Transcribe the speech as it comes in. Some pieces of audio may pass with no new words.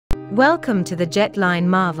Welcome to the Jetline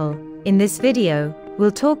Marvel. In this video,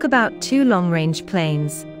 we'll talk about two long-range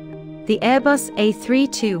planes, the Airbus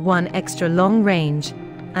A321 Extra Long Range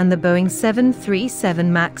and the Boeing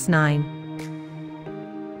 737 MAX 9.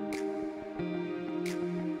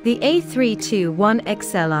 The A321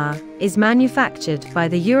 XLR is manufactured by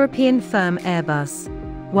the European firm Airbus,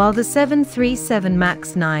 while the 737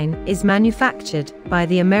 MAX 9 is manufactured by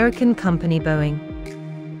the American company Boeing.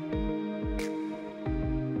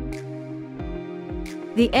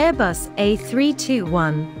 The Airbus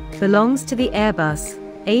A321 belongs to the Airbus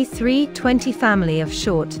A320 family of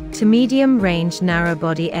short to medium-range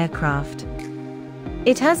narrow-body aircraft.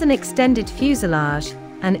 It has an extended fuselage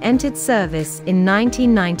and entered service in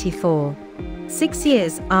 1994, 6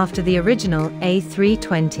 years after the original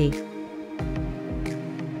A320.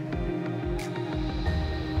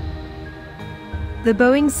 The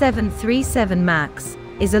Boeing 737 MAX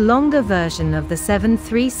is a longer version of the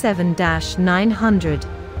 737-900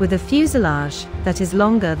 with a fuselage that is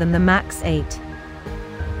longer than the MAX 8.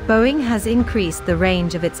 Boeing has increased the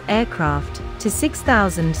range of its aircraft to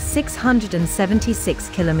 6,676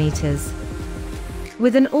 kilometers.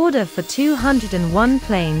 With an order for 201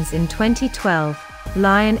 planes in 2012,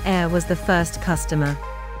 Lion Air was the first customer.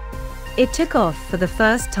 It took off for the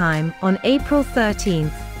first time on April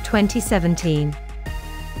 13, 2017.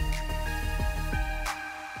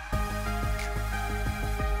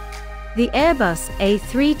 The Airbus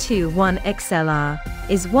A321 XLR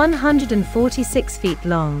is 146 feet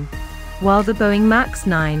long, while the Boeing MAX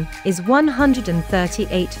 9 is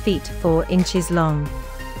 138 feet 4 inches long.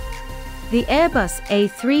 The Airbus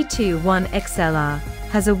A321 XLR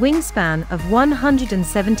has a wingspan of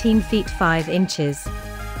 117 feet 5 inches,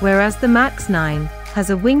 whereas the MAX 9 has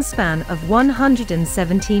a wingspan of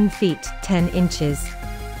 117 feet 10 inches.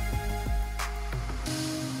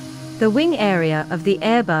 The wing area of the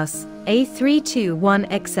Airbus A321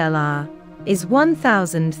 XLR is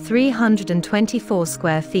 1,324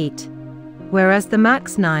 square feet, whereas the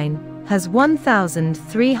MAX 9 has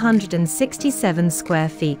 1,367 square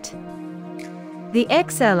feet. The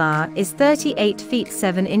XLR is 38 feet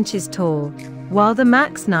 7 inches tall, while the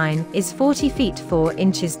MAX 9 is 40 feet 4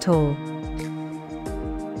 inches tall.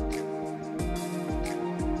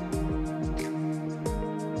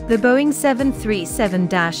 The Boeing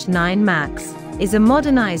 737-9 MAX is a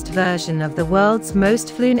modernized version of the world's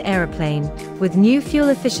most flown airplane, with new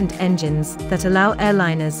fuel-efficient engines that allow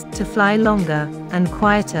airliners to fly longer and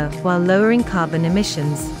quieter while lowering carbon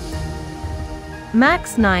emissions.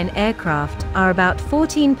 MAX 9 aircraft are about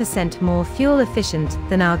 14% more fuel-efficient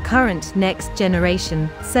than our current next-generation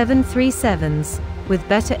 737s, with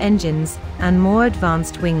better engines and more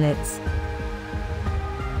advanced winglets.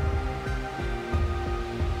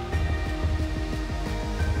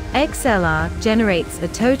 XLR generates a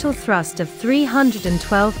total thrust of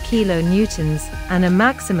 312 kilonewtons, and a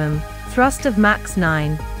maximum thrust of MAX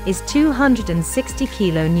 9 is 260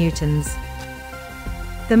 kilonewtons.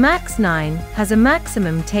 The MAX 9 has a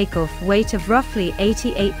maximum takeoff weight of roughly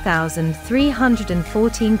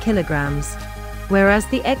 88,314 kilograms, whereas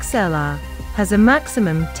the XLR has a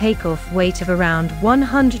maximum takeoff weight of around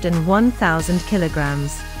 101,000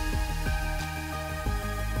 kilograms.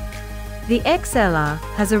 The XLR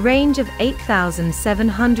has a range of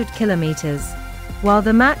 8,700 kilometers, while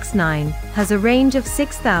the MAX 9 has a range of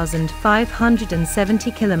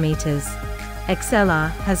 6,570 kilometers.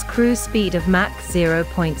 XLR has cruise speed of Mach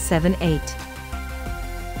 0.78.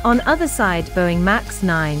 On other side, Boeing MAX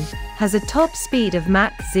 9 has a top speed of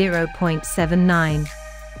Mach 0.79.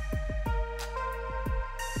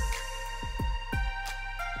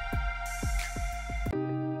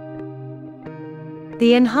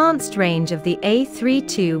 The enhanced range of the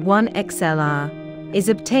A321 XLR is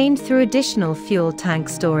obtained through additional fuel tank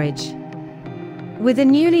storage. With a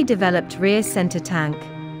newly developed rear center tank,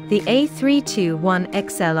 the A321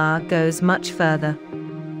 XLR goes much further.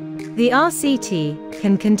 The RCT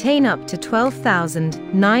can contain up to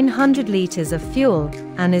 12,900 liters of fuel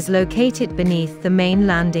and is located beneath the main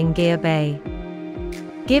landing gear bay,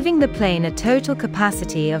 giving the plane a total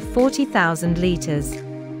capacity of 40,000 liters.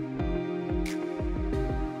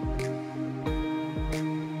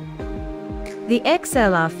 The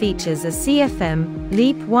XLR features a CFM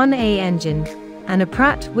LEAP 1A engine and a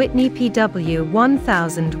Pratt & Whitney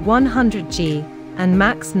PW1100G, and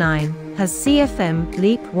MAX 9 has CFM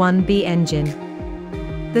LEAP 1B engine.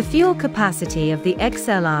 The fuel capacity of the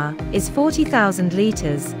XLR is 40,000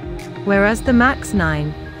 liters, whereas the MAX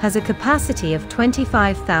 9 has a capacity of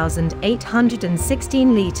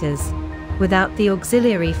 25,816 liters, without the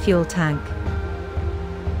auxiliary fuel tank.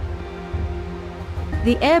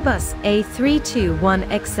 The Airbus A321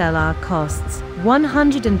 XLR costs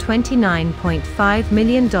 $129.5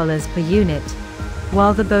 million per unit,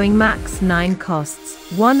 while the Boeing MAX 9 costs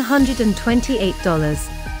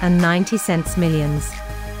 $128.90 million.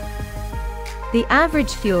 The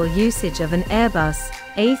average fuel usage of an Airbus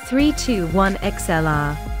A321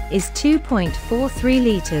 XLR is 2.43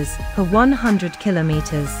 litres per 100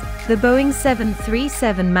 kilometres. The Boeing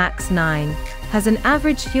 737 MAX 9 has an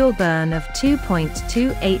average fuel burn of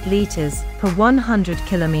 2.28 litres per 100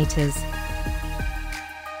 kilometres.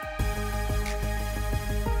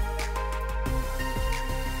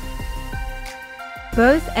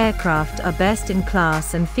 Both aircraft are best in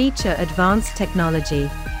class and feature advanced technology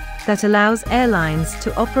that allows airlines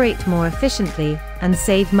to operate more efficiently and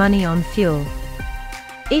save money on fuel.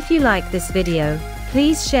 If you like this video,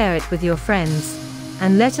 please share it with your friends,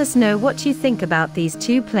 and let us know what you think about these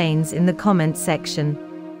two planes in the comments section.